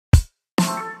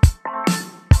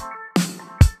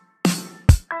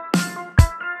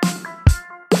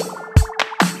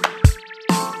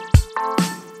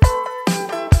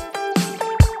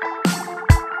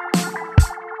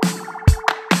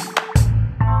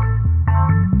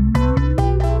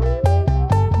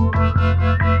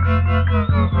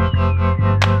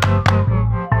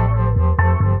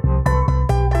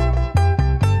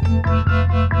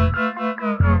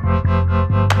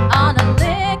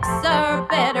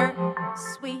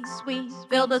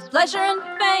filled with pleasure and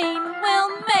pain will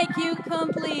make you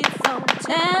complete. So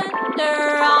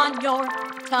tender on your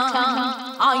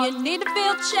tongue. All you need to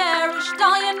feel cherished,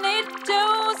 all you need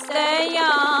to stay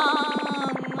young.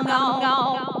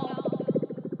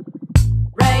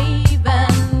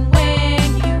 Raven, when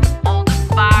you hold the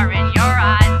fire in your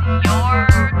eyes and your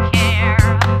care.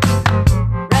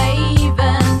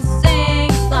 Raven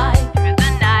sings like through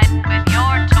the night with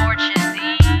your torch in the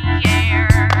air.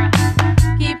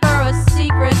 Keep her a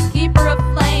secret, keep her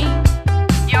aflame.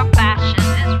 Your passion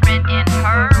is written in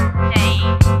her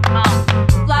name.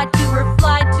 Fly to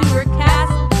her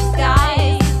castle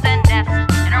skies, and nest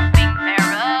in her winged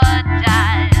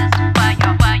paradise.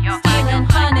 While you're stealing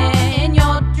honey in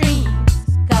your dreams,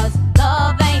 'cause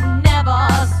love ain't never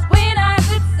sweet as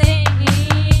it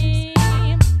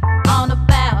seems. On a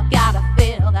bough, gotta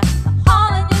feel that the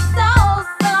hole in your soul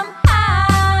somehow.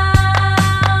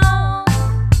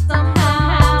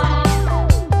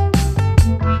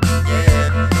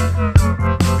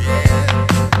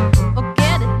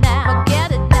 Forget it now, forget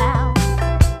it now.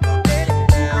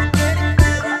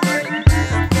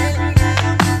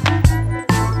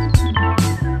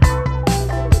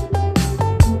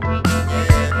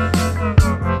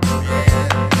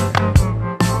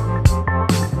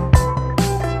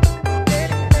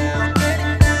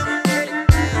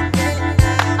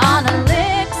 On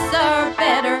elixir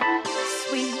bitter,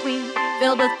 sweet,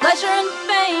 filled with pleasure and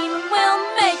pain will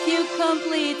make you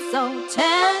complete. So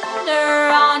tender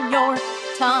on your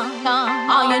tongue.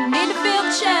 All you need to feel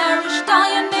cherished, all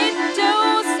you need to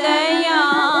stay young.